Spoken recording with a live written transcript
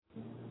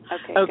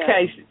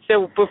Okay,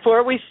 so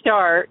before we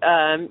start,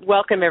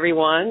 welcome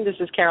everyone. This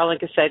is Carolyn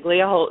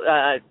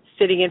Caseglia,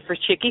 sitting in for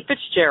Chicky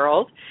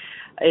Fitzgerald.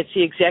 It's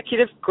the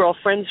Executive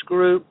Girlfriends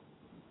Group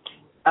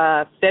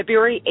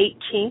February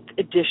 18th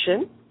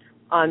edition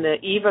on the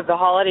eve of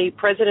the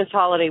President's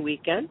Holiday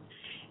Weekend.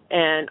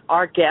 And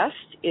our guest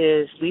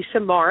is Lisa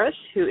Morris,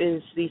 who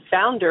is the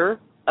founder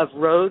of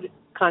Road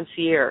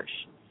Concierge.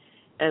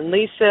 And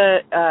Lisa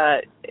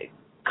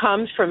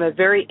comes from a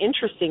very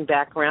interesting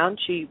background.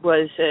 She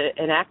was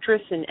an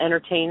actress and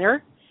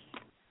entertainer,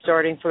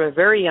 starting from a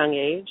very young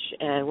age,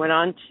 and went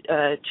on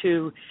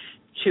to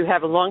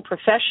have a long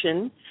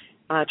profession,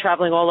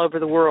 traveling all over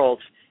the world.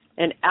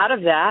 And out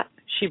of that,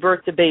 she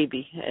birthed a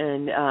baby,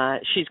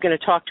 and she's going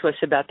to talk to us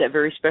about that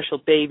very special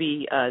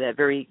baby, that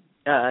very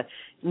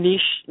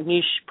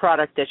niche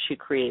product that she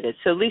created.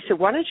 So, Lisa,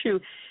 why don't you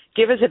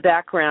give us a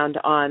background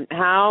on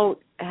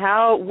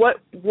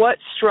what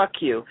struck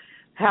you,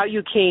 how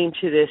you came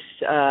to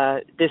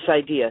this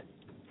idea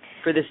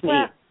for this need?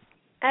 Well,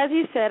 as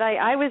you said,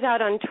 I was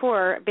out on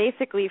tour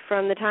basically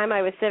from the time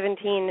I was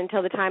 17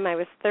 until the time I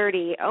was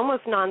 30,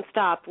 almost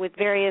nonstop with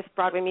various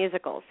Broadway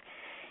musicals.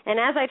 And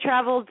as I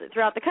traveled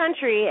throughout the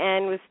country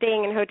and was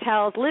staying in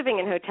hotels, living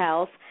in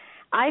hotels,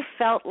 I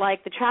felt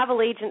like the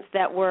travel agents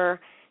that were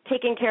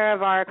taking care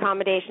of our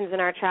accommodations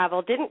and our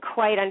travel didn't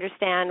quite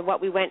understand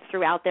what we went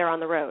through out there on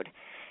the road.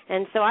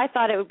 And so I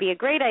thought it would be a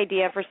great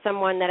idea for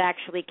someone that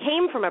actually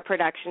came from a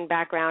production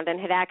background and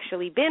had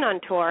actually been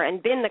on tour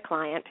and been the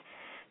client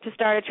to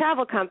start a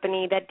travel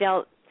company that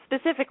dealt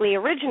specifically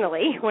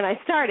originally, when I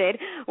started,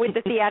 with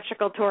the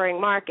theatrical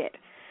touring market.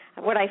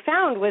 What I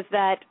found was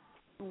that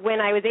when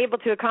I was able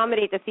to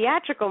accommodate the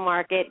theatrical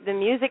market, the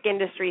music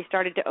industry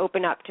started to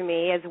open up to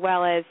me, as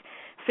well as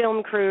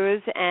film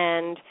crews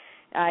and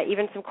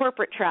even some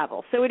corporate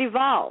travel. So it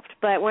evolved.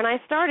 But when I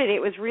started, it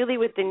was really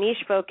with the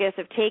niche focus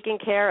of taking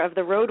care of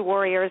the road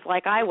warriors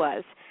like I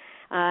was,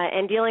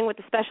 and dealing with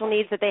the special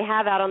needs that they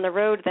have out on the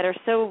road that are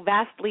so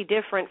vastly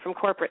different from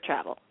corporate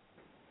travel.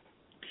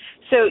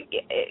 So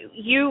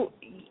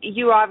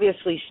you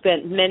obviously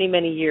spent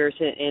many years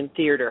in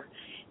theater,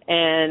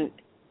 and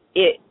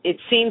it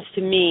seems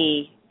to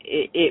me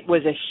it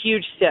was a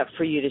huge step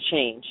for you to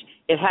change.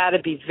 It had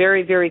to be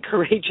very, very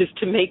courageous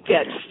to make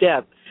that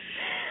step.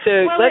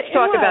 So let's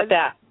talk about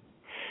that.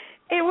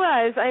 It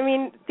was. I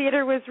mean,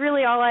 theater was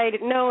really all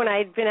I'd known.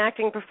 I'd been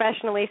acting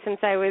professionally since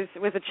I was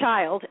a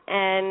child,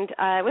 and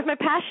it was my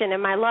passion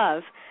and my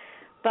love.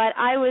 But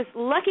I was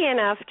lucky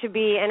enough to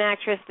be an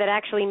actress that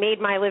actually made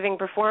my living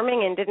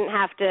performing and didn't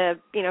have to,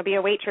 be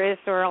a waitress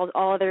or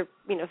all other,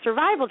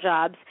 survival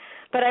jobs.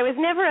 But I was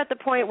never at the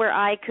point where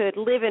I could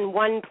live in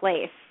one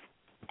place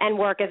and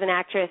work as an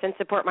actress and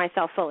support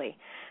myself fully.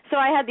 So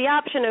I had the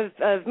option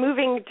of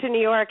moving to New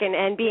York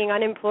and being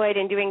unemployed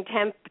and doing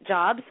temp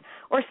jobs,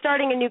 or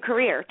starting a new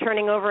career,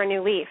 turning over a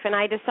new leaf. And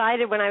I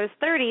decided when I was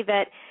 30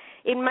 that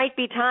it might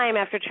be time,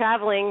 after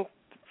traveling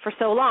for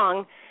so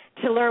long,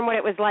 to learn what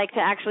it was like to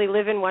actually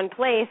live in one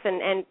place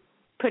and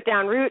put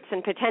down roots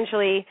and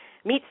potentially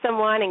meet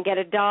someone and get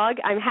a dog.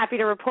 I'm happy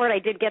to report I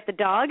did get the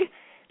dog,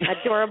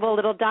 adorable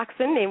little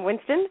dachshund named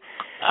Winston,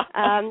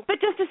 but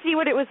just to see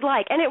what it was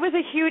like. And it was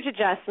a huge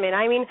adjustment.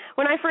 I mean,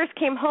 when I first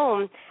came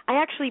home, I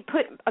actually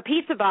put a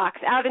pizza box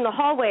out in the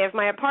hallway of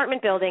my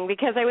apartment building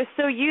because I was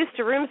so used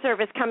to room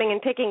service coming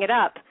and picking it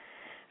up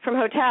from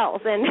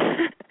hotels. And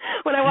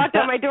when I walked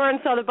out my door and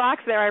saw the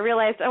box there, I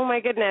realized, oh,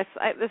 my goodness,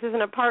 this is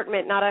an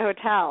apartment, not a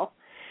hotel.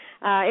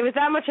 It was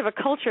that much of a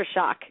culture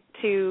shock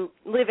to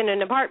live in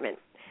an apartment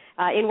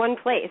in one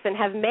place and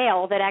have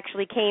mail that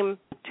actually came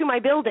to my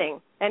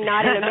building and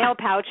not in a mail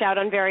pouch out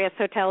on various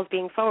hotels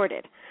being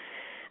forwarded.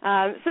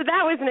 So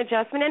that was an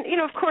adjustment. And,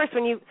 of course,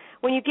 when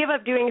you give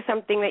up doing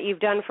something that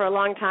you've done for a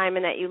long time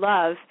and that you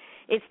love,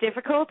 it's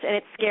difficult and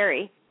it's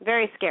scary,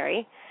 very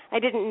scary. I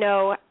didn't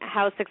know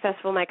how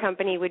successful my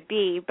company would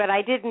be, but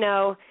I did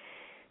know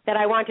that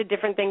I wanted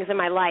different things in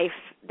my life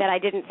that I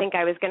didn't think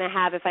I was going to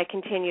have if I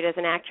continued as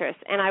an actress.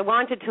 And I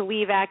wanted to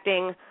leave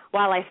acting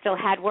while I still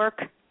had work,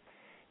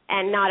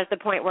 and not at the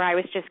point where I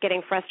was just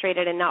getting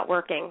frustrated and not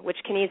working, which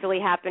can easily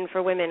happen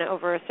for women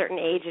over a certain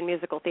age in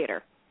musical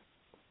theater.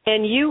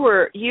 And you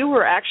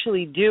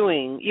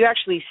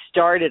actually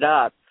started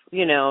up,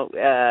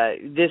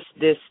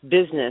 this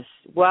business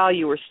while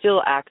you were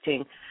still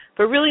acting,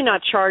 but really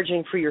not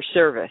charging for your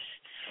service.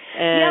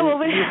 And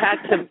you had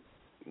some,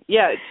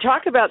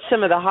 talk about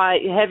some of the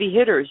heavy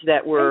hitters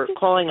that were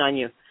calling on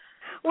you.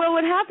 Well,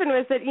 what happened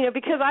was that,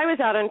 because I was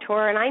out on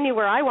tour and I knew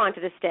where I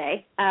wanted to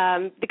stay,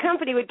 the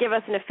company would give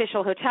us an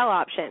official hotel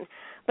option.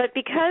 But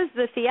because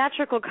the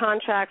theatrical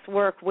contracts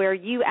work where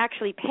you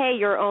actually pay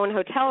your own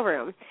hotel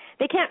room,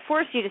 they can't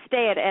force you to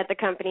stay at the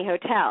company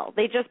hotel.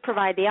 They just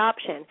provide the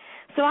option.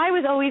 So I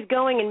was always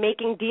going and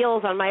making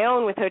deals on my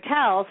own with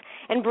hotels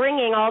and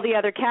bringing all the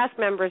other cast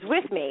members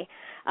with me.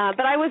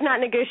 But I was not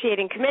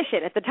negotiating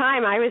commission. At the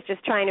time, I was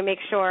just trying to make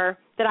sure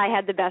that I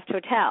had the best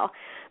hotel.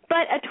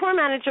 But a tour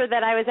manager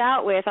that I was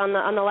out with on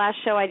the last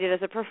show I did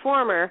as a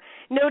performer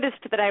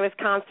noticed that I was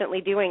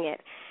constantly doing it.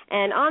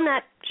 And on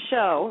that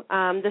show,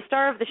 the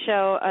star of the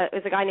show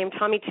is a guy named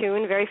Tommy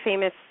Tune, very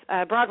famous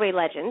Broadway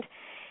legend.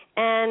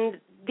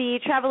 And the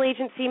travel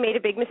agency made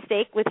a big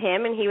mistake with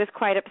him, and he was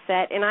quite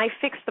upset. And I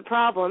fixed the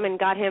problem and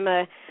got him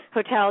a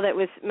hotel that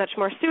was much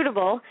more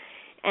suitable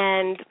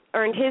and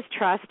earned his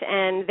trust.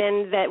 And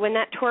then when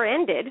that tour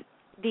ended,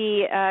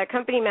 the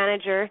company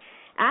manager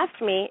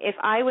asked me if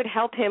I would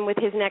help him with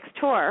his next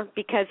tour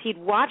because he'd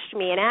watched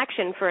me in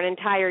action for an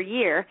entire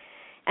year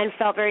and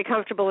felt very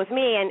comfortable with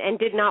me and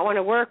did not want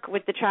to work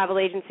with the travel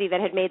agency that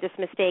had made this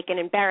mistake and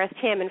embarrassed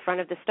him in front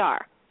of the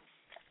star.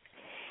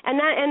 And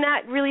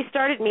that really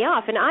started me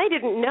off. And I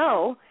didn't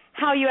know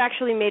how you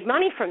actually made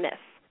money from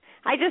this.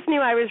 I just knew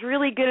I was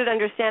really good at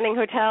understanding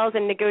hotels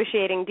and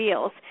negotiating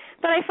deals.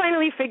 But I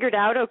finally figured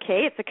out,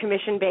 okay, it's a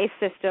commission-based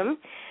system.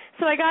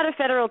 So I got a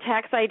federal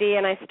tax ID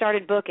and I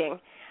started booking.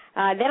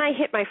 Then I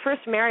hit my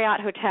first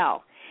Marriott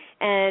hotel,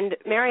 and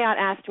Marriott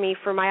asked me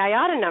for my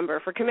IATA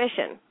number for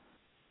commission.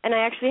 And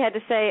I actually had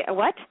to say,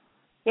 what?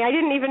 Yeah, I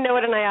didn't even know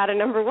what an IATA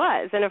number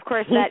was. And, of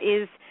course, that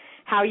is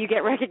how you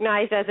get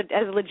recognized as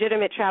a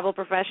legitimate travel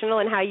professional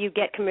and how you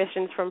get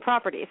commissions from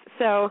properties.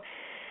 So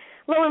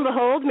lo and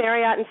behold,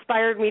 Marriott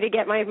inspired me to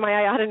get my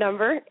IATA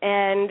number,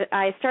 and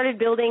I started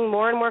building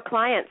more and more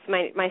clients.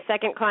 My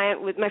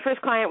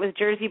first client was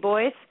Jersey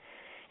Boys,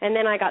 and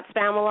then I got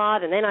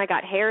Spamalot, and then I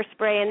got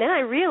Hairspray, and then I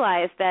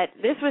realized that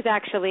this was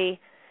actually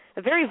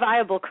a very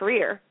viable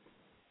career.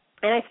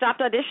 And I stopped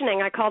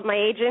auditioning. I called my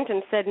agent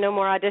and said no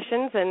more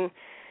auditions, and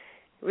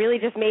really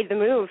just made the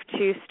move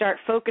to start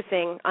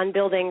focusing on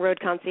building Road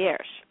Concierge.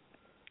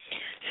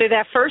 So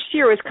that first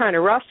year was kind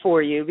of rough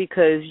for you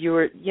because you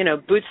were,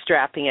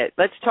 bootstrapping it.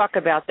 Let's talk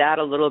about that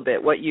a little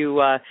bit, what you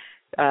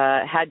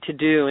had to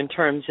do in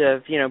terms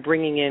of,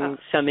 bringing in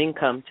some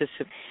income to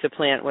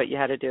supplant what you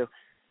had to do.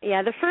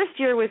 Yeah, the first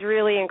year was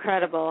really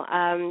incredible.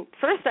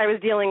 First, I was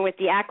dealing with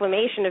the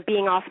acclimation of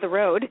being off the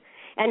road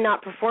and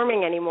not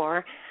performing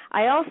anymore.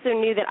 I also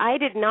knew that I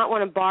did not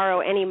want to borrow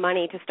any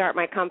money to start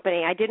my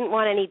company. I didn't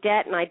want any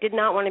debt, and I did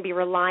not want to be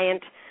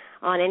reliant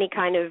on any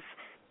kind of,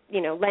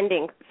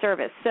 lending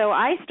service. So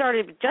I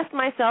started with just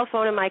my cell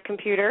phone and my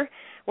computer,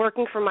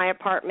 working from my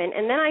apartment,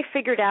 and then I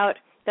figured out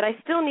that I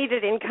still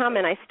needed income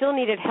and I still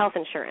needed health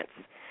insurance.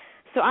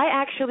 So I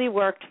actually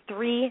worked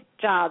 3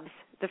 jobs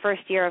the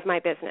first year of my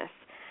business.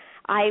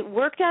 I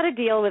worked out a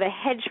deal with a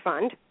hedge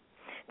fund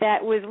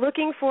that was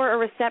looking for a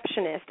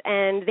receptionist,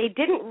 and they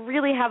didn't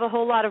really have a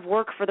whole lot of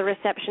work for the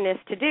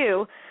receptionist to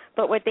do,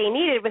 but what they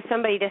needed was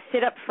somebody to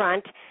sit up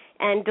front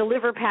and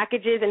deliver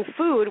packages and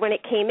food when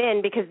it came in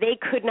because they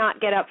could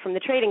not get up from the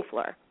trading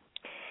floor.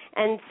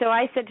 And so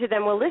I said to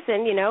them, well,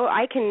 listen,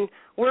 I can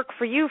work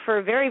for you for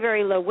a very,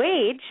 very low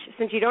wage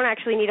since you don't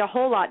actually need a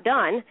whole lot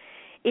done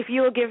if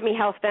you will give me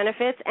health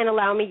benefits and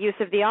allow me use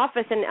of the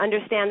office and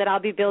understand that I'll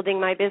be building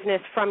my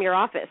business from your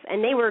office.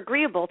 And they were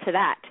agreeable to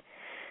that.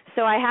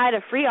 So I had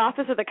a free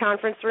office with a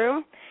conference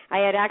room. I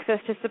had access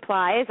to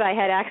supplies. I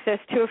had access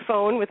to a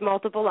phone with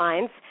multiple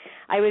lines.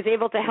 I was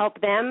able to help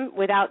them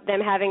without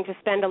them having to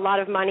spend a lot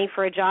of money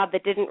for a job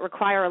that didn't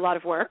require a lot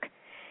of work.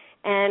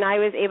 And I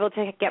was able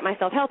to get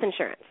myself health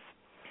insurance.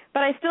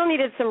 But I still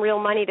needed some real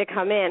money to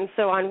come in.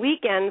 So on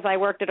weekends, I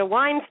worked at a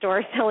wine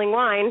store selling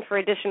wine for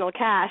additional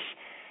cash,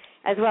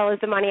 as well as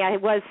the money I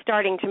was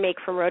starting to make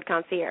from Road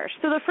Concierge.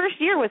 So the first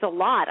year was a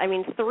lot.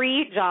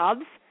 3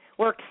 jobs,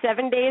 worked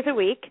 7 days a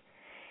week.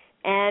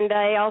 And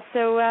I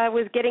also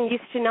was getting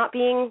used to not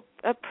being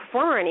a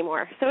performer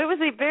anymore. So it was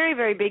a very,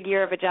 very big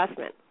year of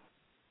adjustment.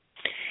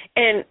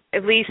 And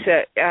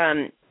Lisa,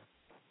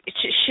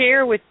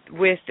 share with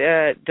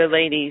the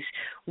ladies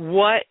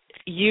what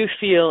you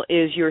feel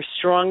is your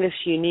strongest,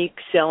 unique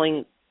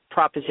selling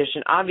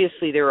proposition.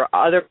 Obviously, there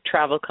are other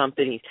travel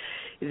companies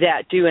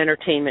that do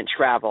entertainment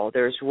travel.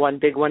 There's one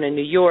big one in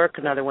New York,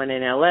 another one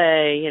in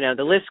L.A.,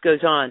 the list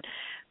goes on.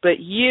 But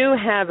you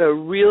have a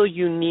real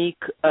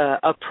unique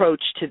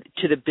approach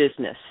to the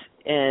business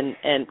and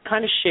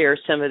kind of share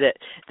some of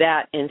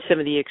that and some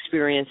of the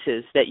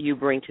experiences that you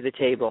bring to the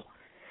table.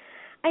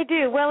 I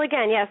do. Well,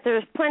 again, yes,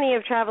 there's plenty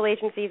of travel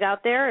agencies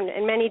out there,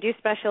 and many do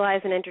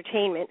specialize in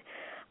entertainment.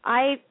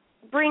 I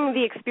bring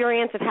the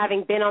experience of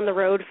having been on the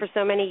road for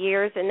so many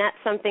years, and that's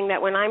something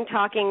that when I'm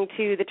talking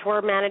to the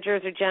tour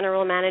managers or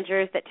general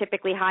managers that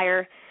typically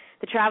hire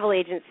the travel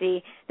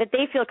agency, that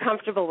they feel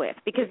comfortable with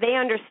because they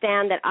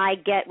understand that I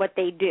get what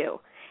they do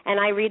and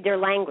I read their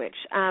language.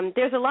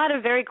 There's a lot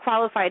of very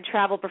qualified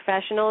travel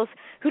professionals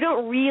who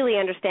don't really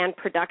understand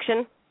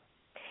production,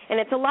 and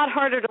it's a lot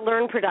harder to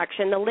learn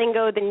production, the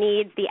lingo, the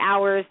needs, the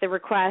hours, the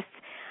requests.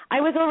 I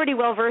was already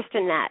well-versed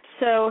in that,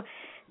 so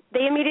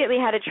they immediately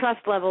had a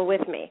trust level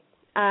with me.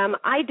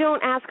 I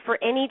don't ask for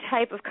any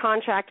type of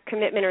contract,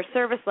 commitment, or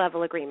service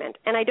level agreement,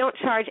 and I don't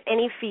charge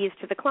any fees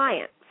to the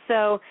client.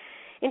 So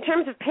in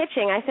terms of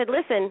pitching, I said,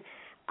 listen,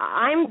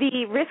 I'm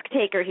the risk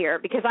taker here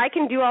because I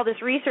can do all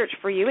this research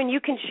for you and you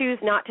can choose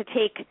not to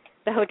take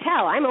the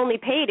hotel. I'm only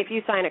paid if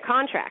you sign a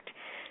contract.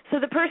 So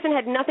the person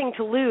had nothing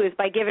to lose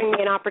by giving me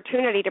an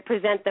opportunity to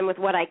present them with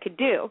what I could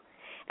do.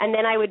 And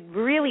then I would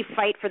really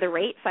fight for the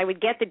rates. I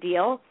would get the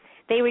deal.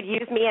 They would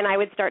use me, and I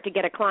would start to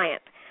get a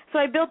client. So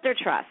I built their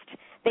trust.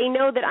 They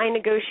know that I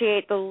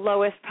negotiate the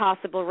lowest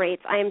possible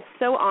rates. I am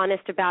so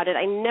honest about it.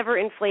 I never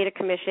inflate a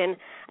commission.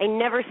 I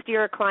never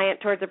steer a client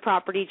towards a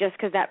property just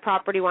because that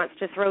property wants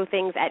to throw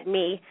things at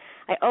me.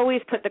 I always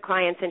put the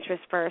client's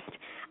interest first.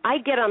 I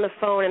get on the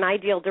phone and I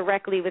deal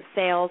directly with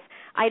sales.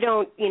 I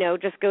don't,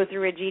 just go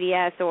through a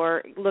GDS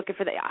or looking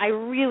for I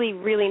really,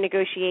 really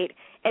negotiate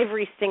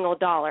every single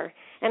dollar.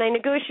 And I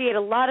negotiate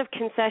a lot of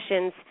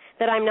concessions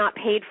that I'm not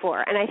paid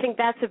for. And I think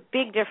that's a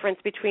big difference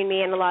between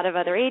me and a lot of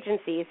other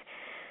agencies.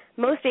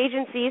 Most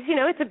agencies,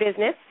 it's a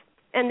business,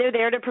 and they're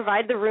there to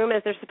provide the room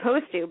as they're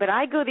supposed to. But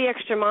I go the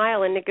extra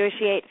mile and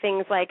negotiate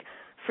things like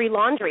free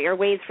laundry or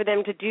ways for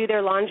them to do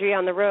their laundry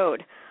on the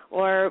road,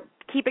 or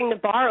keeping the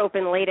bar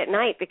open late at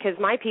night because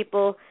my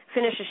people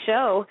finish a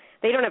show.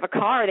 They don't have a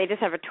car. They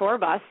just have a tour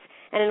bus.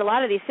 And in a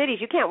lot of these cities,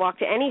 you can't walk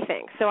to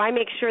anything. So I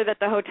make sure that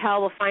the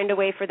hotel will find a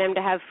way for them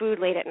to have food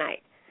late at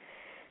night.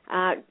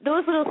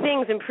 Those little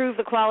things improve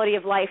the quality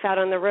of life out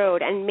on the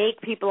road and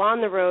make people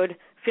on the road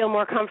feel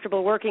more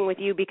comfortable working with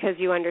you because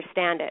you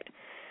understand it.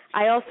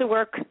 I also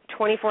work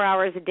 24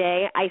 hours a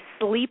day. I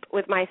sleep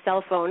with my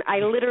cell phone. I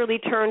literally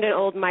turned an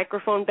old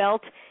microphone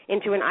belt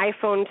into an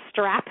iPhone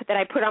strap that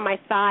I put on my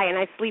thigh, and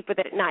I sleep with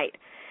it at night.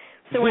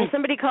 So when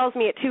somebody calls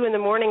me at 2 in the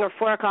morning or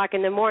 4 o'clock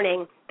in the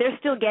morning, they're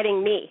still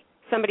getting me,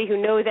 somebody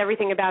who knows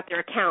everything about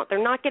their account.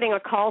 They're not getting a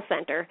call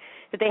center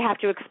that they have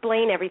to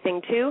explain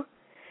everything to.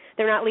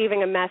 They're not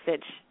leaving a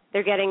message.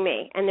 They're getting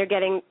me, and they're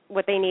getting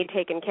what they need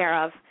taken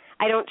care of.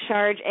 I don't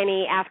charge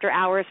any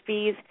after-hours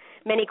fees.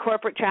 Many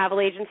corporate travel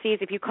agencies,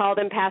 if you call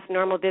them past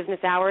normal business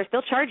hours,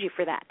 they'll charge you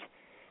for that.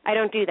 I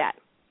don't do that.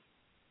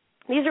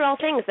 These are all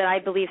things that I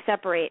believe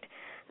separate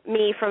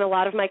me from a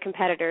lot of my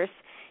competitors.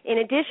 In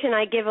addition,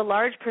 I give a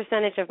large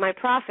percentage of my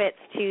profits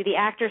to the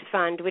Actors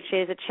Fund, which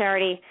is a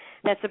charity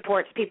that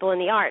supports people in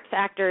the arts,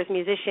 actors,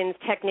 musicians,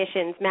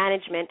 technicians,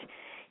 management,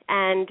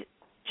 and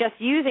just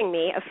using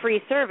me, a free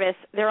service,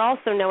 they're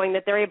also knowing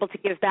that they're able to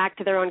give back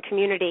to their own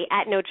community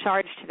at no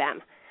charge to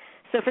them.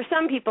 So for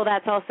some people,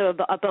 that's also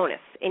a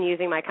bonus in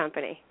using my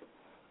company.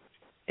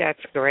 That's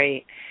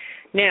great.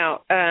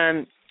 Now,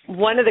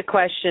 one of the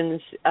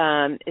questions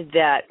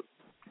that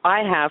I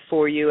have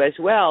for you as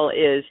well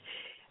is,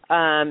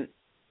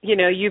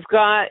 you've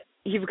got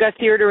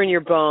theater in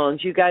your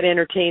bones. You've got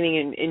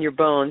entertaining in your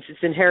bones.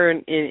 It's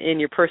inherent in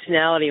your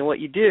personality and what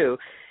you do.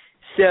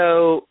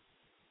 So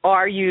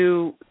are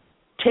you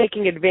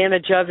taking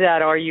advantage of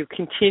that? Are you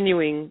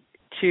continuing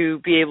to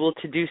be able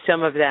to do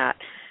some of that?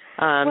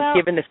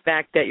 Given the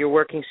fact that you're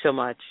working so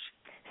much?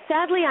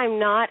 Sadly, I'm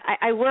not.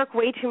 I work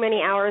way too many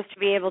hours to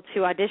be able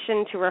to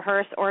audition, to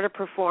rehearse, or to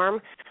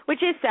perform,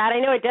 which is sad. I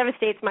know it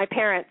devastates my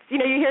parents. You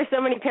hear so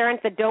many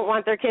parents that don't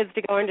want their kids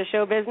to go into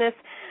show business.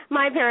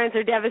 My parents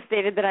are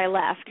devastated that I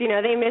left.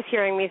 They miss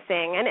hearing me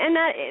sing, and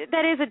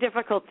that is a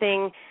difficult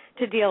thing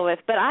to deal with.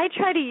 But I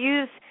try to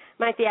use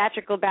my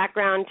theatrical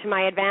background to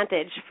my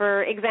advantage.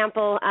 For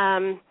example,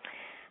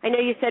 I know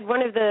you said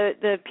one of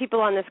the people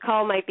on this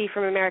call might be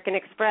from American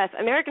Express.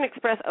 American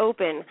Express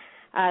Open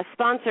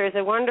sponsors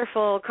a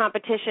wonderful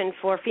competition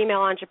for female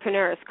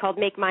entrepreneurs called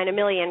Make Mine a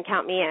Million,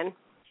 Count Me In.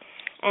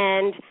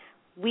 And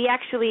we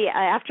actually,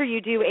 after you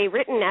do a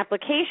written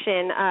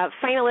application,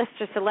 finalists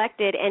are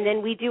selected, and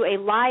then we do a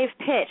live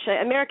pitch,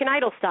 American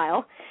Idol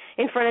style,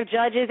 in front of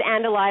judges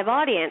and a live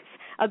audience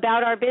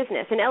about our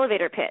business, an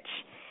elevator pitch.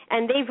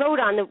 And they vote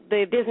on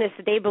the business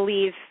that they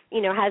believe,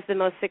 has the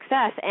most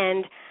success.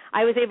 And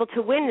I was able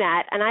to win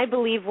that, and I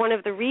believe one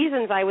of the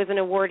reasons I was an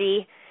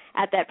awardee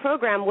at that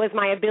program was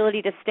my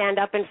ability to stand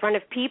up in front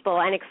of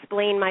people and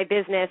explain my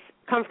business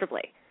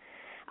comfortably.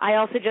 I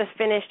also just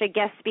finished a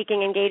guest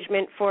speaking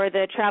engagement for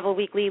the Travel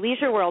Weekly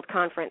Leisure World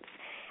Conference.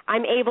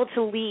 I'm able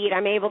to lead.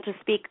 I'm able to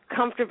speak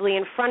comfortably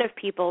in front of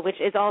people, which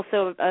is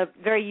also a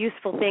very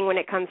useful thing when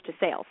it comes to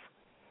sales.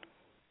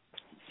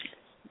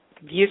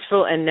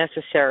 Useful and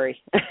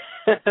necessary.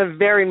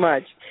 Very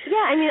much.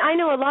 Yeah, I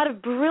know a lot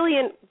of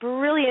brilliant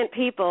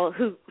people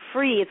who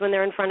freeze when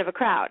they're in front of a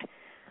crowd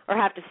or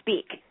have to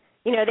speak.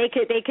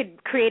 They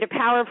could create a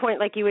PowerPoint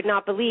like you would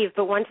not believe,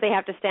 but once they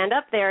have to stand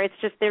up there, it's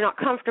just they're not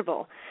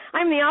comfortable.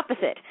 I'm the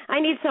opposite. I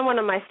need someone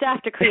on my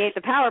staff to create the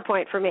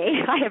PowerPoint for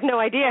me. I have no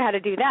idea how to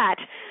do that,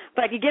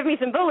 but you give me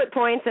some bullet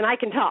points and I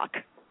can talk.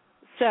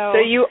 So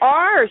you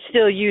are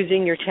still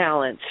using your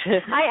talents. I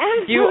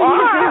am still you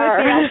are.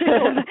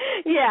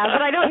 Yeah,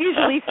 but I don't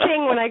usually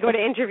sing when I go to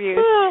interviews.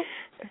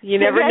 You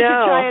never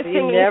know. Try a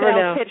you never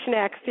know. Pitch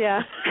next,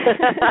 yeah.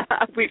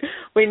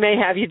 we may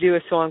have you do a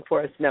song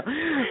for us. No.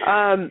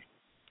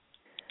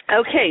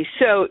 Okay,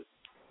 so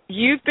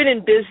you've been in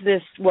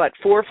business, 4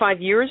 or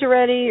 5 years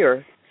already,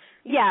 or?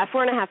 Yeah,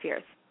 4.5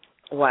 years.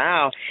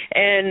 Wow.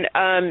 And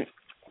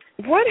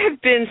what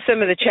have been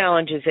some of the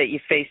challenges that you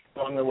faced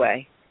along the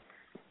way?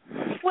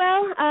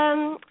 Well,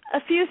 a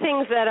few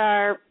things that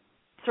are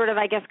sort of,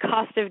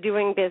 cost of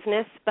doing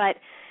business, but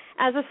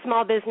as a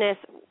small business,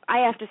 I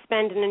have to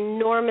spend an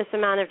enormous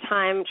amount of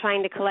time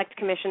trying to collect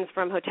commissions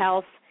from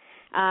hotels.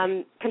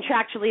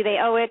 Contractually, they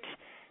owe it,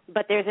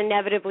 but there's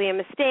inevitably a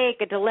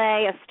mistake, a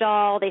delay, a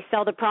stall. They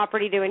sell the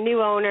property to a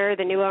new owner.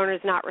 The new owner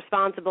is not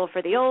responsible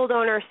for the old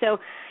owner. So,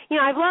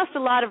 I've lost a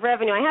lot of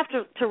revenue. I have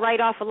to write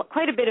off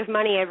quite a bit of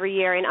money every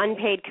year in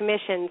unpaid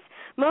commissions,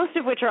 most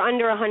of which are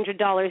under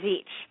 $100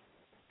 each.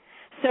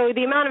 So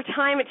the amount of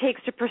time it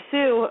takes to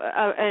pursue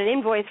an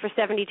invoice for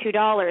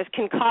 $72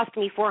 can cost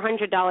me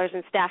 $400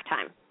 in staff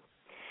time.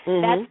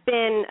 Mm-hmm. That's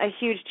been a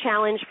huge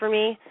challenge for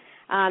me.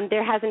 I've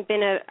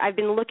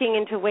been looking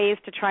into ways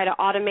to try to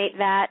automate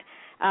that,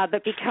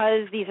 but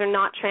because these are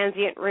not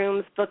transient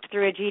rooms booked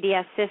through a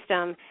GDS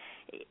system,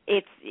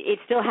 it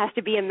still has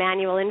to be a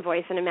manual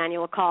invoice and a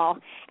manual call.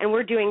 And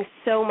we're doing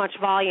so much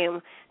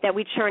volume that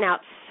we churn out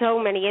so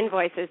many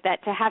invoices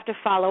that to have to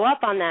follow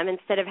up on them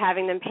instead of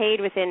having them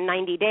paid within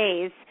 90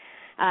 days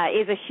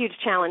is a huge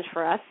challenge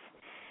for us.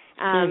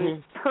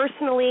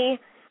 Personally,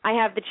 I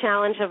have the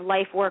challenge of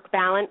life-work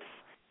balance.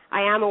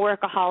 I am a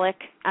workaholic.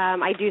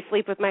 I do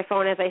sleep with my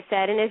phone, as I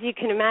said, and as you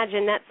can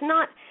imagine, that's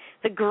not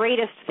the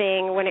greatest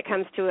thing when it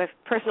comes to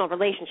personal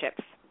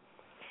relationships.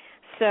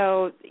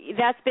 So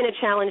that's been a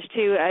challenge,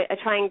 too,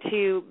 trying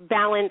to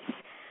balance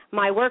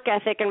my work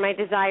ethic and my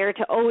desire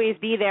to always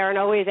be there and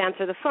always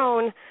answer the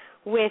phone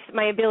with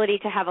my ability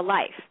to have a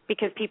life,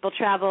 because people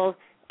travel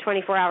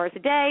 24 hours a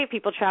day,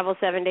 people travel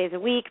 7 days a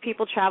week,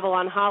 people travel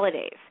on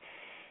holidays.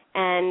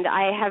 And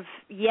I have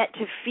yet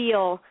to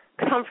feel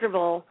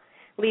comfortable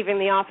leaving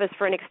the office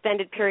for an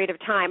extended period of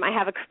time. I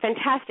have a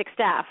fantastic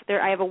staff.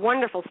 I have a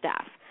wonderful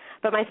staff.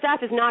 But my staff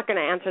is not going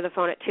to answer the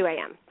phone at 2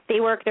 a.m. They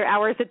work their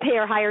hours that they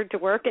are hired to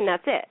work, and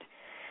that's it.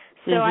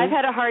 So I've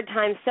had a hard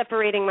time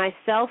separating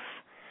myself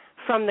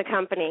from the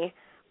company,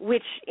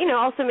 which,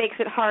 also makes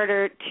it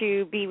harder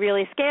to be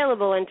really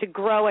scalable and to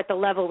grow at the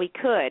level we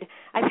could.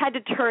 I've had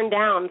to turn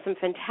down some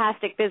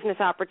fantastic business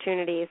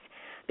opportunities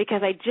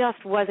because I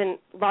just wasn't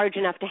large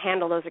enough to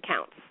handle those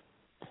accounts.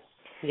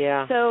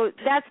 Yeah. So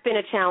that's been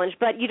a challenge,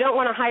 but you don't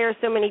want to hire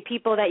so many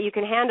people that you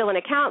can handle an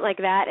account like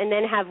that and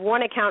then have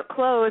one account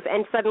close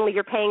and suddenly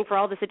you're paying for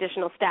all this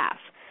additional staff.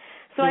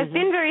 So I've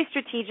been very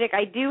strategic.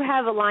 I do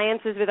have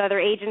alliances with other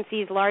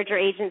agencies, larger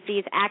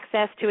agencies,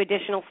 access to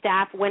additional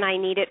staff when I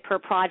need it per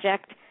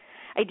project.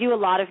 I do a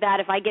lot of that.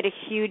 If I get a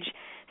huge,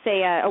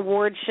 say,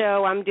 award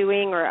show I'm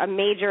doing or a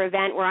major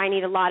event where I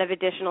need a lot of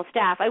additional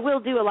staff, I will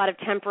do a lot of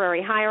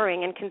temporary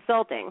hiring and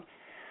consulting.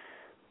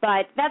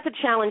 But that's a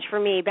challenge for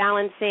me,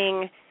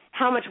 balancing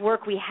how much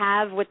work we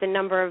have with the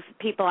number of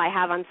people I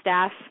have on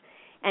staff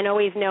and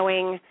always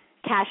knowing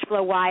cash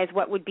flow-wise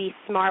what would be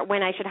smart,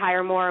 when I should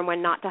hire more and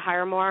when not to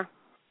hire more.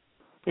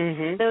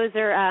 Those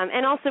are,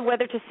 and also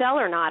whether to sell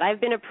or not.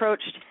 I've been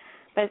approached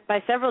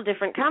by several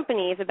different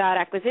companies about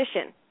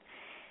acquisition.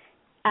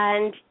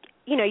 And,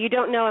 you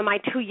don't know, am I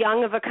too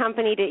young of a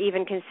company to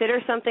even consider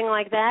something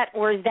like that,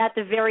 or is that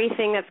the very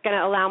thing that's going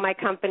to allow my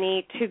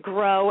company to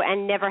grow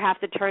and never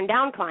have to turn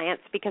down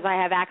clients because I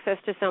have access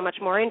to so much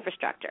more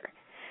infrastructure?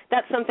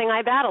 That's something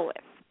I battle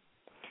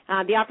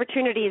with. The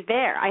opportunity is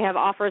there. I have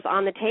offers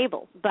on the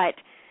table. But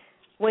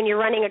when you're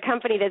running a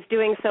company that's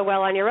doing so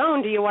well on your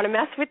own, do you want to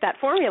mess with that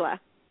formula?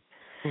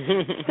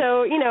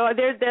 So,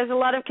 there's a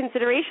lot of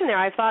consideration there.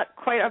 I've thought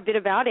quite a bit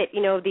about it,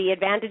 the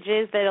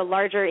advantages that a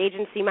larger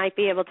agency might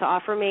be able to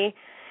offer me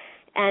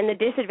and the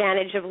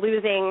disadvantage of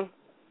losing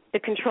the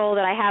control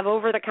that I have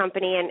over the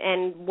company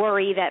and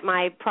worry that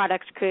my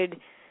product could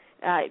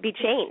be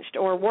changed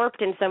or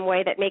warped in some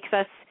way that makes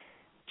us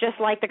just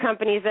like the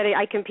companies that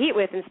I compete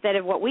with instead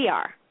of what we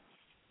are.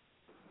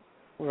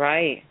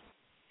 Right.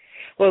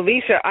 Well,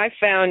 Lisa, I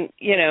found,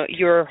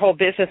 your whole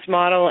business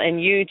model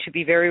and you to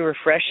be very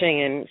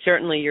refreshing, and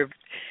certainly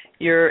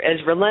you're as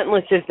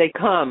relentless as they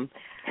come.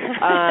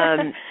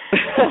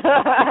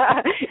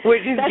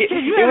 Which is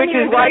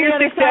why you're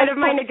the side of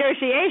my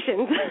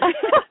negotiations.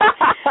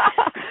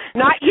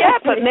 Not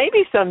yet, but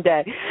maybe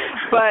someday.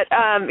 But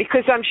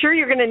because I'm sure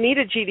you're going to need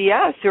a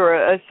GDS or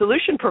a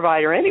solution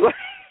provider anyway.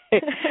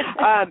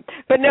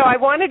 But no, I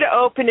wanted to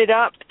open it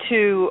up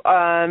to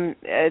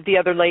the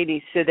other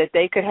ladies so that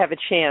they could have a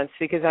chance,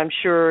 because I'm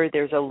sure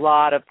there's a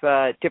lot of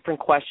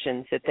different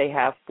questions that they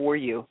have for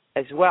you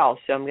as well.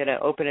 So I'm going to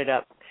open it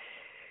up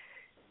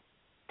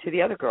to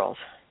the other girls.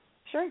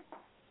 Sure.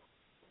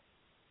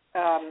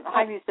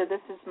 Hi, Lisa.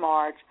 This is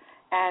Marge.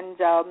 And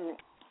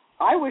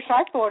I wish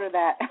I thought of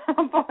that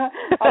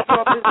of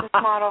your business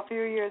model a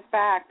few years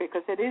back,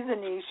 because it is a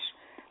niche.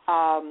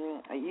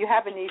 You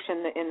have a niche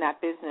in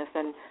that business,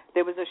 and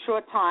there was a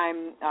short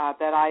time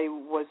that I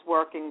was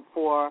working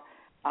for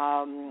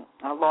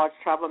a large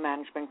travel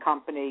management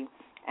company,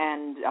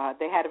 and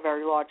they had a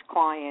very large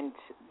client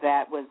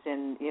that was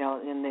in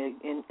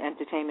the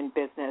entertainment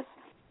business.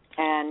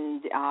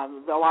 And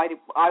though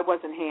I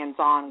wasn't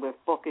hands-on with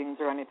bookings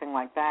or anything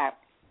like that,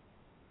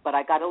 but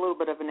I got a little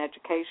bit of an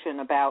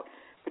education about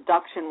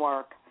production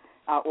work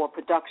or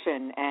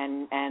production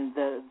and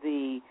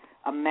the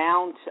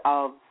amount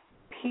of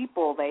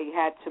people they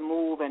had to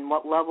move and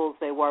what levels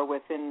they were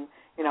within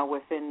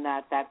within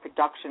that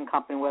production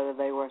company, whether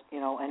they were,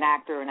 an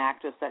actor, an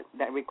actress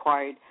that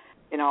required,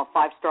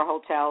 5-star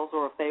hotels,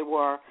 or if they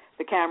were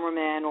the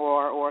cameraman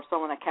or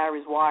someone that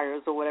carries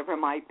wires or whatever it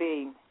might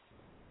be.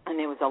 And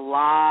there was a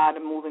lot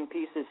of moving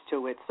pieces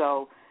to it.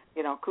 So,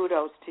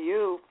 kudos to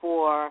you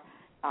for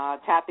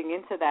tapping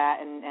into that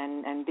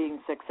and being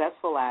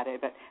successful at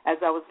it. But as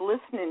I was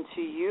listening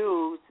to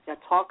you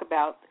talk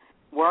about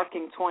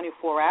working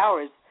 24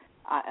 hours,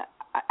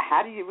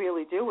 how do you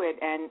really do it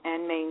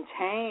and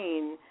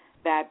maintain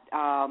that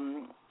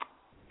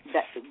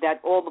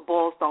that all the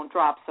balls don't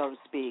drop, so to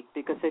speak,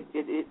 because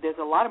there's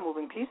a lot of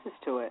moving pieces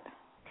to it.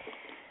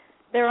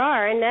 There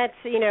are, and that's,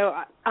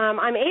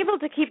 I'm able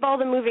to keep all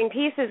the moving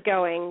pieces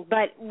going,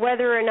 but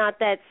whether or not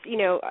that's,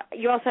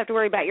 you also have to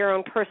worry about your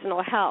own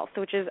personal health,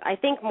 which is, I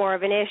think, more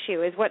of an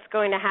issue, is what's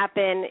going to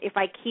happen if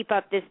I keep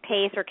up this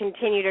pace or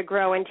continue to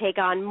grow and take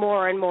on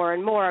more and more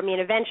and more. I mean,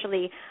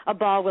 eventually a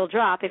ball will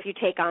drop if you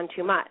take on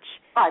too much.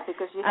 Right,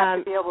 because you have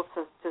to be able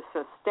to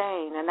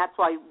sustain, and that's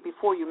why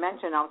before you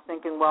mentioned, I was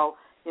thinking, well,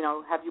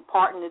 have you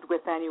partnered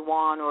with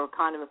anyone or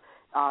kind of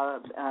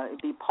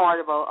be part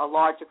of a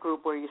larger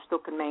group where you still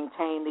can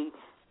maintain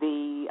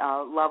the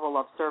level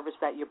of service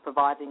that you're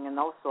providing and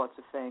those sorts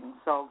of things.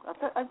 So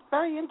a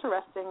very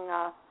interesting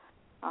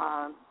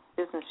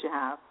business you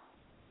have.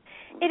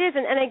 It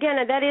isn't, and again,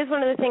 that is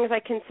one of the things I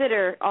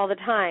consider all the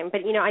time.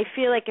 But, I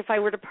feel like if I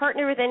were to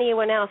partner with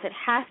anyone else, it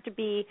has to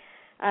be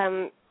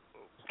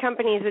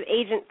companies with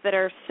agents that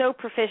are so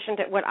proficient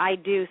at what I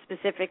do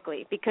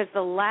specifically, because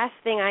the last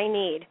thing I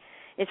need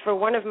is for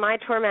one of my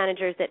tour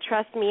managers that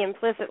trusts me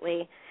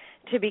implicitly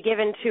to be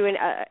given to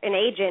an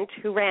agent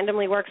who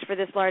randomly works for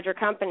this larger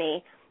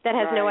company that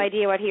has no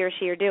idea what he or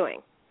she are doing,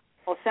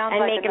 well, sounds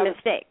and like make a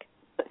mistake.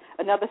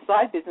 Another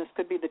side business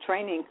could be the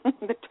training,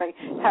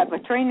 have a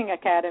training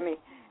academy.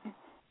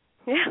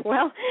 Yeah,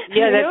 well,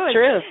 that's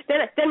true.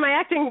 Then my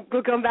acting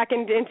will come back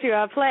into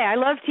play. I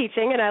love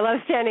teaching and I love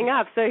standing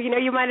up. So,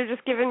 you might have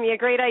just given me a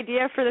great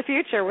idea for the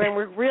future when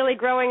we're really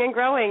growing and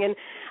growing, and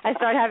I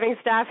start having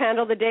staff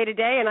handle the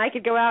day-to-day, and I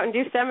could go out and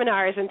do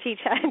seminars and teach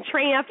and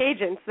train up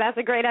agents. That's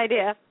a great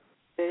idea.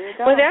 There you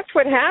go. Well, that's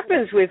what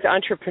happens with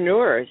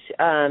entrepreneurs.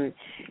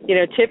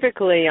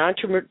 Typically,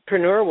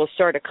 entrepreneur will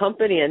start a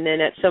company, and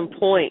then at some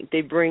point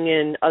they bring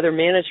in other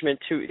management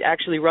to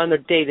actually run the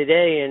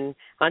day-to-day, and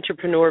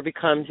entrepreneur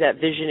becomes that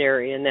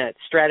visionary and that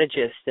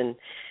strategist, and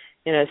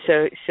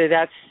so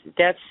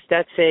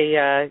that's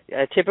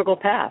a typical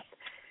path.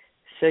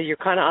 So you're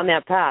kind of on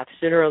that path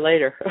sooner or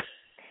later.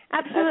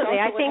 Absolutely.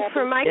 I think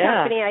for my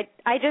company,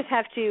 I just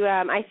have to,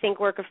 I think,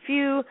 work a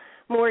few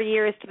more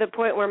years to the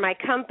point where my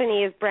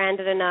company is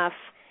branded enough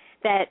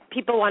that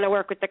people want to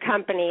work with the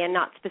company and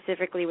not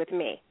specifically with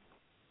me.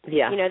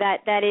 Yeah.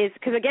 That is,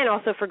 because again,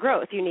 also for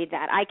growth, you need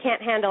that. I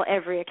can't handle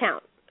every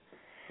account.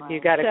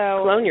 You got to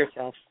clone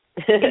yourself.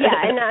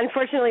 Yeah, and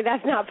unfortunately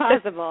that's not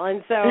possible.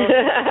 And so,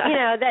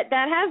 that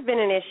has been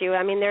an issue.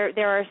 I mean,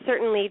 there are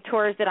certainly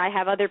tours that I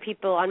have other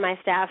people on my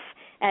staff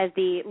as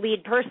the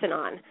lead person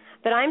on,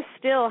 but I'm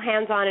still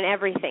hands-on in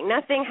everything.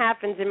 Nothing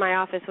happens in my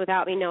office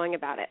without me knowing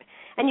about it.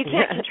 And you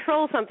can't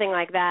control something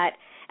like that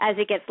as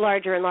it gets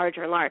larger and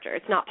larger and larger.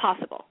 It's not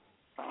possible.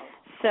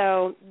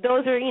 So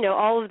those are,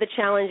 all of the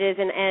challenges.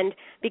 And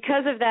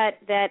because of that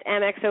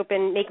Amex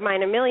Open Make Mine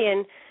 $1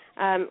 Million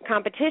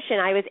competition,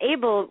 I was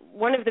able,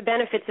 one of the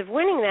benefits of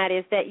winning that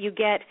is that you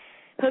get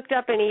hooked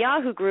up in a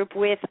Yahoo group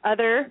with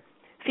other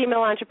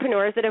female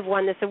entrepreneurs that have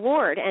won this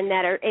award, and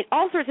that are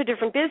all sorts of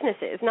different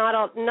businesses,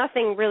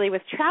 nothing really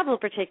with travel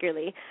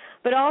particularly,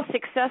 but all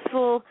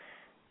successful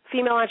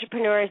female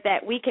entrepreneurs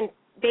that we can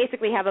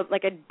basically have a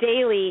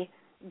daily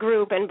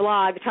group and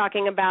blog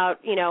talking about,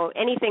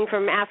 anything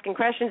from asking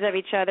questions of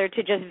each other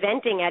to just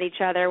venting at each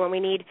other when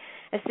we need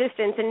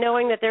assistance, and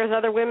knowing that there's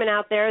other women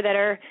out there that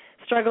are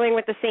struggling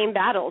with the same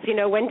battles,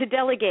 when to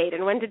delegate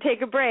and when to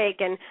take a break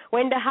and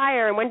when to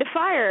hire and when to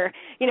fire.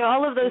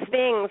 All of those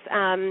things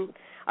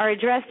are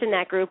addressed in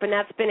that group, and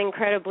that's been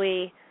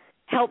incredibly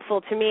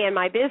helpful to me and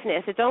my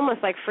business. It's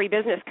almost like free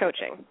business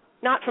coaching,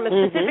 not from a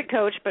specific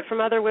coach, but from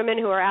other women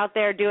who are out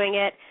there doing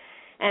it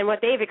and what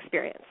they've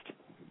experienced.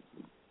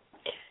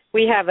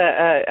 We have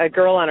a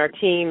girl on our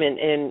team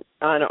and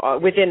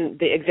within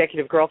the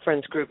Executive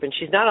Girlfriends group, and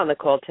she's not on the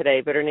call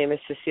today, but her name is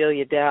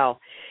Cecilia Dow,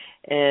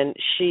 and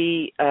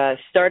she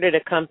started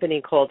a company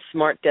called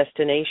Smart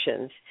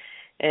Destinations,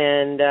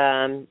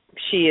 and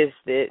she is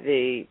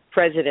the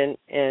president,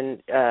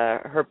 and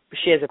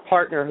she has a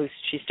partner who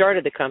she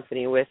started the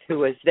company with, who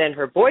was then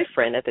her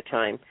boyfriend at the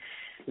time.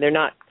 They're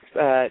not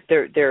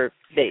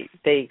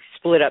they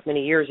split up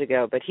many years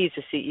ago, but he's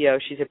the CEO,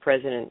 she's a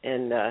president,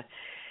 and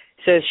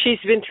so she's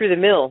been through the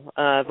mill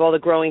of all the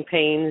growing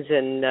pains,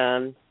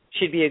 and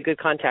she'd be a good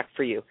contact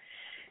for you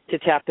to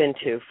tap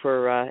into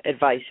for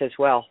advice as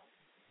well.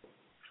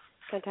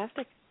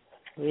 Fantastic.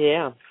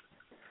 Yeah.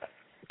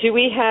 Do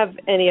we have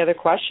any other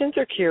questions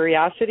or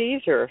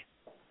curiosities? Or?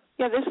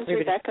 Yeah, this is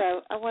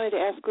Rebecca. I wanted to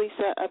ask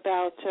Lisa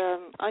about,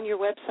 on your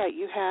website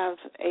you have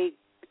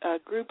a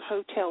group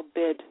hotel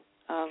bid.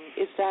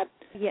 Is that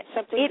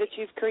something that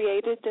you've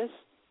created this?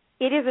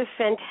 It is a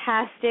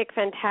fantastic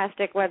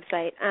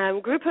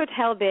website. Group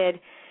Hotel Bid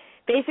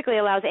basically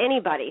allows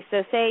anybody.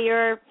 So say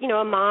you're,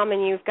 a mom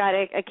and you've got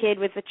a kid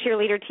with a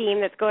cheerleader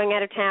team that's going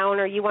out of town,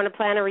 or you want to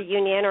plan a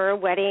reunion or a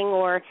wedding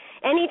or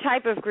any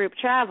type of group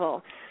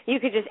travel. You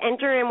could just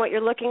enter in what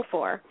you're looking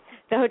for.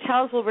 The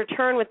hotels will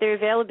return with their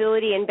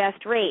availability and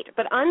best rate.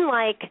 But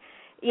unlike,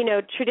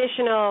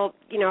 traditional,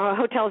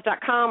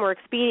 hotels.com or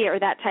Expedia or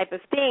that type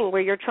of thing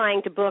where you're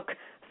trying to book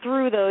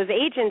through those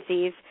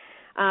agencies,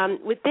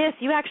 with this,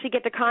 you actually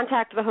get to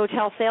contact the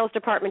hotel sales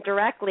department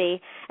directly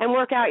and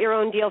work out your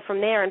own deal from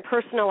there and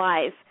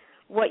personalize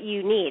what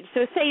you need.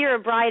 So say you're a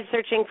bride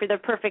searching for the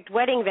perfect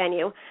wedding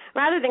venue.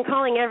 Rather than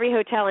calling every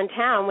hotel in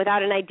town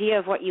without an idea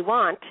of what you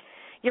want,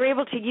 you're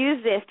able to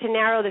use this to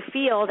narrow the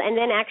field and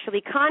then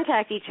actually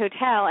contact each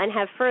hotel and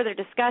have further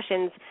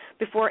discussions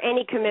before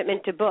any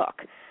commitment to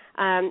book.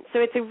 So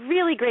it's a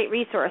really great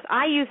resource.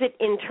 I use it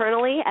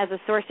internally as a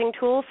sourcing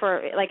tool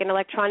for like an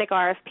electronic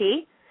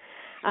RFP.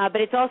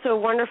 But it's also a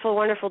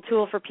wonderful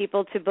tool for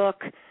people to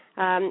book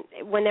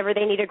whenever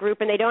they need a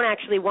group and they don't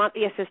actually want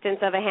the assistance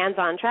of a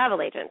hands-on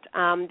travel agent.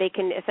 They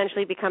can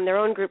essentially become their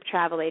own group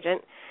travel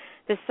agent.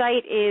 The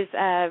site is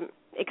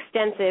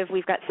extensive.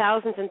 We've got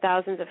thousands and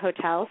thousands of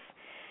hotels.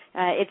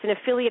 It's an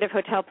affiliate of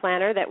Hotel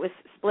Planner that was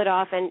split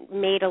off and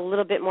made a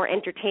little bit more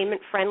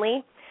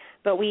entertainment-friendly,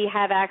 but we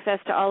have access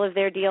to all of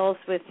their deals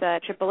with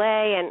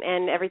AAA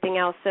and everything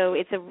else. So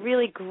it's a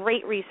really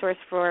great resource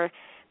for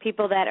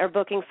people that are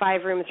booking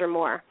 5 rooms or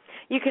more.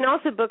 You can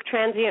also book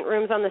transient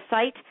rooms on the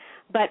site,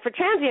 but for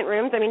transient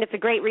rooms, it's a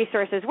great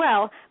resource as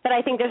well, but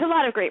I think there's a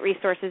lot of great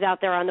resources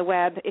out there on the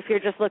web if you're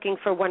just looking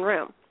for one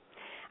room.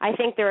 I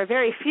think there are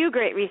very few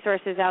great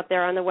resources out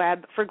there on the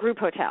web for group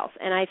hotels,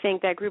 and I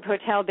think that Group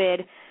Hotel Bid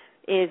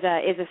is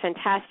a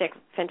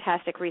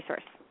fantastic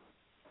resource.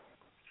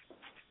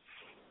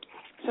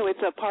 So it's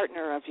a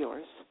partner of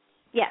yours?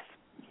 Yes.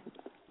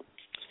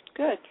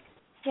 Good.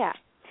 Yeah.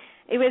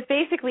 It was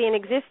basically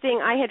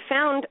I had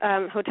found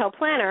Hotel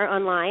Planner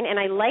online, and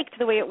I liked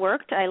the way it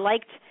worked. I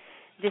liked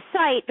the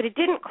site, but it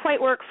didn't quite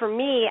work for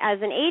me as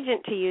an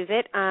agent to use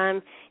it.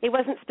 It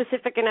wasn't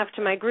specific enough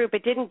to my group.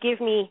 It didn't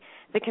give me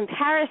the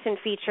comparison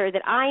feature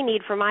that I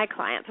need for my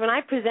clients. When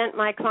I present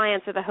my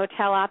clients with a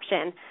hotel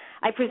option,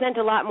 I present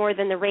a lot more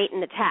than the rate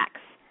and the tax.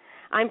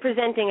 I'm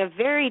presenting a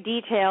very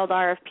detailed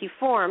RFP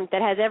form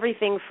that has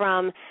everything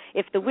from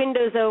if the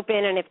window's open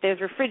and if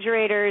there's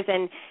refrigerators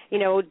and,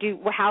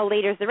 how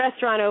late is the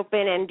restaurant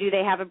open and do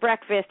they have a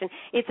breakfast. And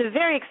it's a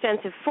very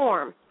extensive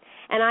form.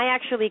 And I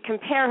actually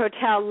compare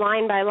hotel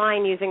line by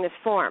line using this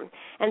form.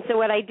 And so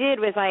what I did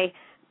was I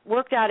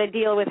worked out a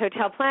deal with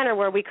Hotel Planner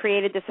where we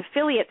created this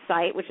affiliate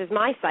site, which is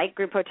my site,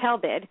 Group Hotel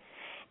Bid,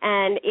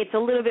 and it's a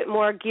little bit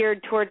more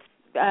geared towards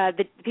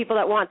the people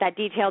that want that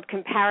detailed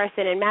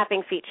comparison and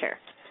mapping feature.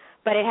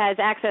 But it has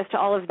access to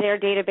all of their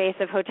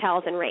database of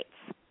hotels and rates.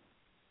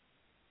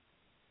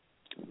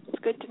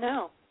 It's good to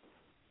know.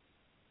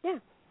 Yeah.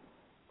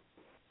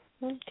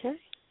 Okay.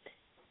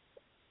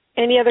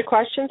 Any other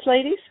questions,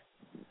 ladies?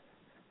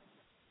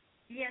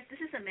 Yes, this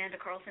is Amanda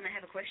Carlson. I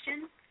have a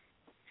question.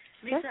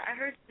 Lisa, I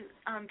heard you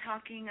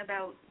talking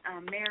about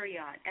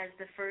Marriott as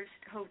the first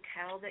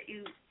hotel that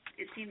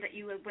it seemed that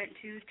you went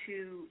to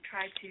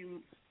try to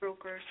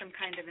broker some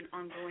kind of an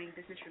ongoing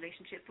business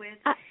relationship with.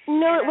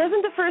 No, it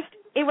wasn't the first.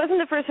 It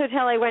wasn't the first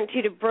hotel I went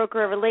to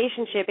broker a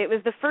relationship. It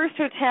was the first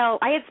hotel.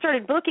 I had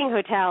started booking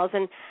hotels,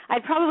 and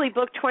I'd probably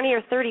booked 20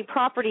 or 30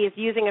 properties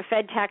using a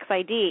Fed tax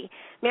ID.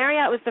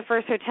 Marriott was the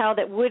first hotel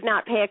that would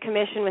not pay a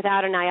commission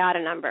without an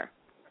IATA number.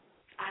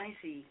 I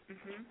see.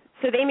 Mm-hmm.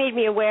 So they made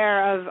me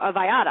aware of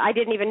IATA. I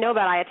didn't even know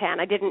about IATAN.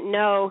 I didn't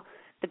know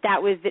that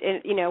was,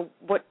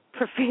 what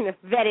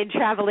vetted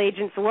travel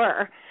agents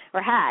were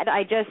or had.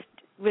 I just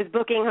was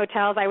booking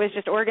hotels. I was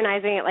just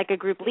organizing it like a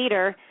group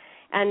leader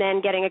and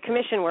then getting a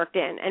commission worked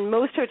in. And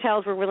most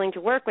hotels were willing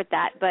to work with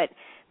that, but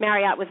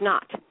Marriott was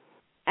not.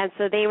 And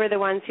so they were the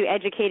ones who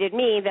educated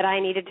me that I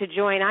needed to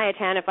join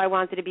IATAN if I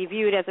wanted to be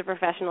viewed as a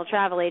professional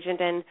travel agent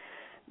and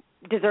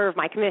deserve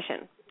my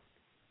commission.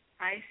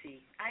 I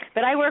see.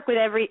 But I work with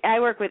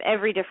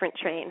every different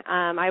chain.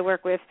 I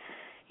work with,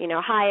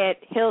 Hyatt,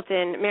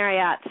 Hilton,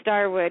 Marriott,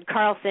 Starwood,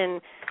 Carlson,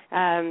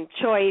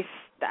 Choice,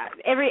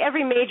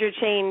 every major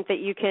chain that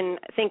you can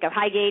think of,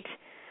 Highgate.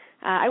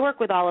 I work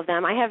with all of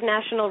them. I have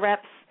national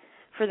reps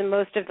for the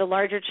most of the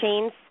larger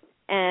chains,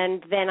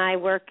 and then I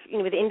work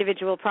with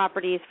individual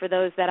properties for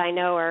those that I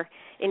know are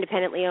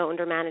independently owned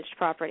or managed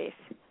properties.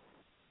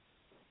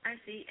 I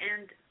see.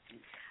 And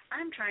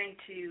I'm trying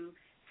to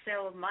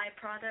sell my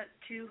product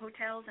to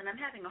hotels, and I'm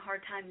having a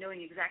hard time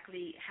knowing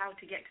exactly how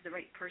to get to the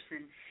right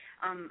person.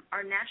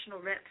 Are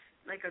national reps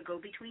like a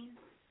go-between?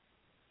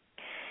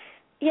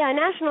 Yeah, a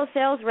national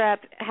sales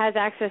rep has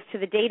access to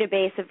the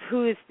database of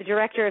who's the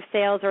director of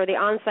sales or the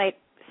on-site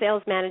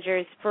sales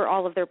managers for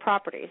all of their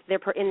properties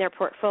in their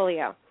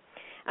portfolio.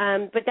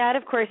 But that,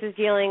 of course, is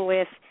dealing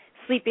with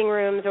sleeping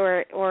rooms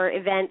or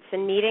events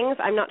and meetings.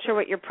 I'm not sure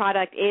what your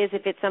product is,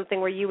 if it's something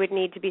where you would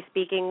need to be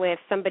speaking with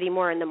somebody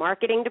more in the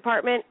marketing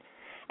department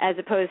as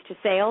opposed to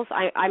sales.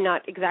 I'm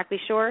not exactly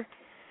sure.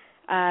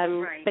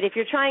 Right. But if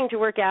you're trying to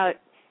work out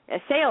a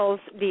sales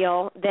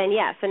deal, then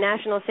yes, a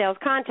national sales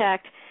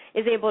contact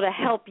is able to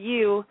help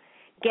you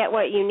get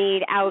what you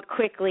need out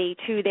quickly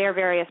to their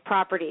various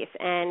properties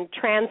and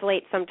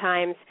translate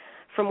sometimes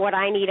from what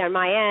I need on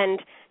my end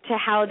to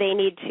how they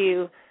need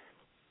to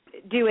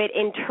do it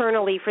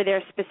internally for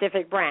their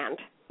specific brand.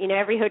 You know,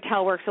 every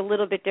hotel works a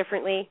little bit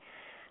differently.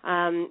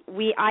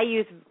 I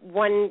use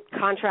one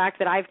contract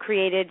that I've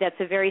created that's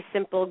a very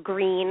simple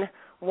green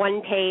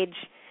one-page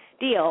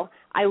deal.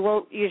 I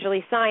won't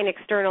usually sign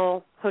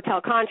external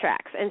hotel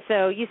contracts. And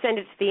so you send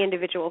it to the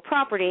individual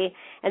property,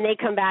 and they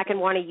come back and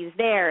want to use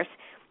theirs.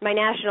 My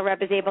national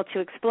rep is able to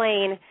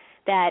explain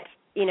that,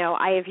 you know,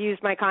 I have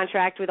used my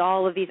contract with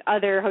all of these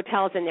other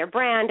hotels in their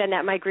brand and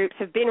that my groups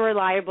have been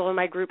reliable and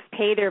my groups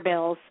pay their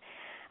bills,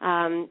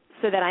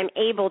 so that I'm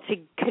able to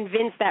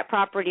convince that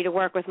property to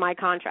work with my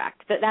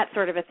contract. That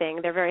sort of a thing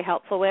they're very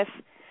helpful with.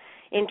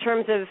 In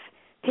terms of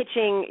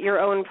pitching your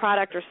own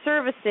product or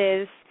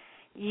services,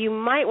 you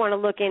might want to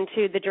look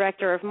into the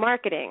director of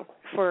marketing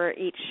for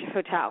each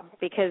hotel,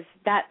 because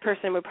that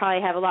person would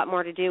probably have a lot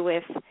more to do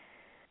with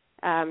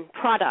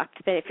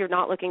product than if you're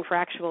not looking for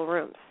actual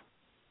rooms.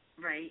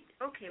 Right.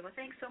 Okay. Well,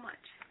 thanks so much.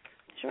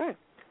 Sure.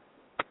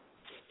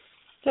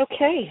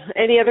 Okay.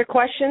 Any other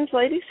questions,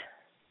 ladies?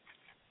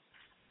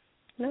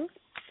 No?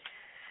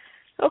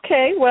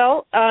 Okay.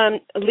 Well,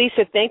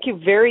 Lisa, thank you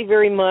very,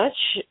 very much.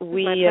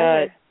 We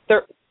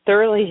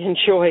thoroughly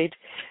enjoyed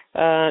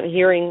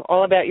hearing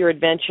all about your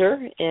adventure,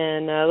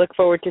 and look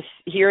forward to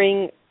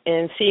hearing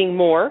and seeing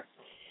more.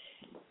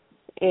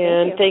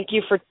 And thank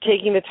you for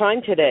taking the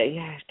time today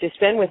to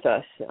spend with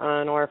us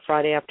on our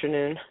Friday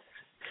afternoon.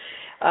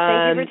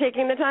 Thank you for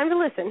taking the time to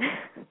listen.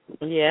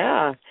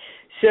 Yeah.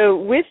 So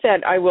with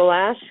that, I will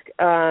ask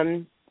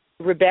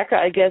Rebecca,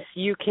 I guess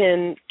you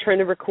can turn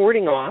the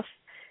recording off,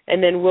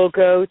 and then we'll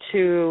go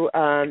to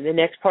the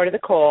next part of the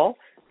call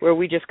where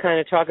we just kind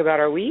of talk about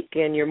our week.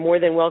 And you're more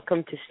than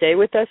welcome to stay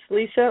with us,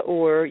 Lisa,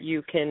 or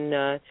you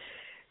can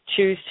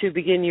choose to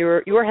begin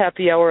your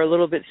happy hour a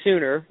little bit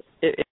sooner